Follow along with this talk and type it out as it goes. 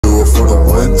for the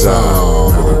one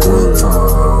time.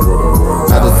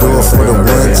 Had to do it for the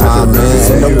one time, man.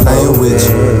 End up playing with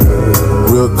you.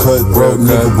 Real cutthroat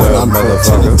nigga when I'm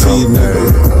motherfucking T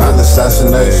nigga. Not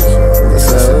assassination.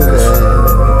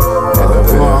 End up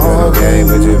in a game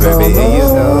with you, baby, and you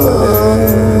know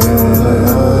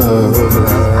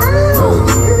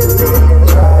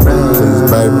Please,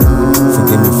 baby,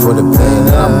 forgive me for the pain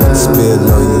that I'm gonna spill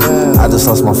on you. I just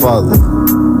lost my father.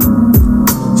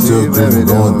 Still grieving,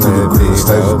 going through the grieving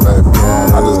stages, baby.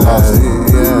 I just lost it.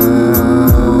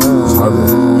 It's hard to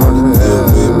deal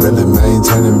with, really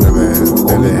maintaining me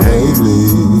on the daily.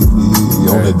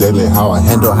 On the daily, how I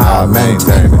handle, how I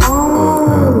maintain it.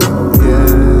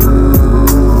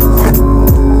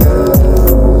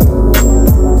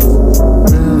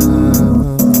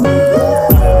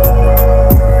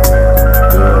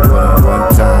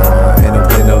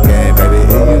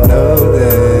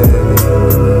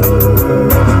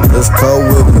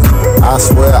 I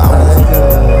swear I'm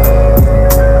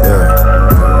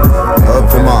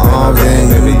up in my arms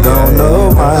and you don't know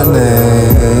my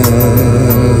name.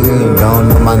 You don't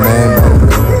know my name, baby.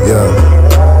 Yeah.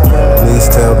 Please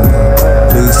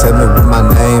tell me what my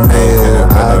name is.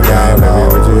 I got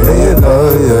all you know,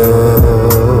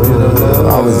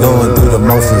 yeah. Always going through the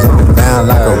motions up and down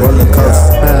like a roller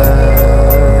coaster.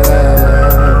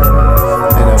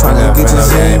 Trying to get you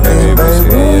same thing, baby.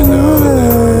 You know that.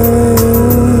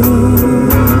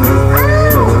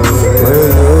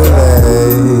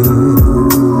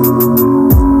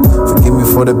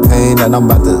 For the pain that I'm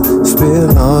about to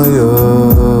spill on you.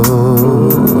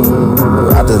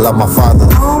 I just love my father.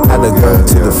 Had to go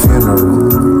to the funeral.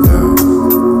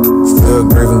 Still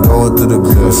grieving, going through the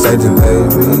grieving stages,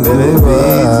 baby.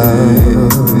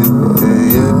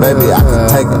 Baby, I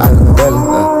can barely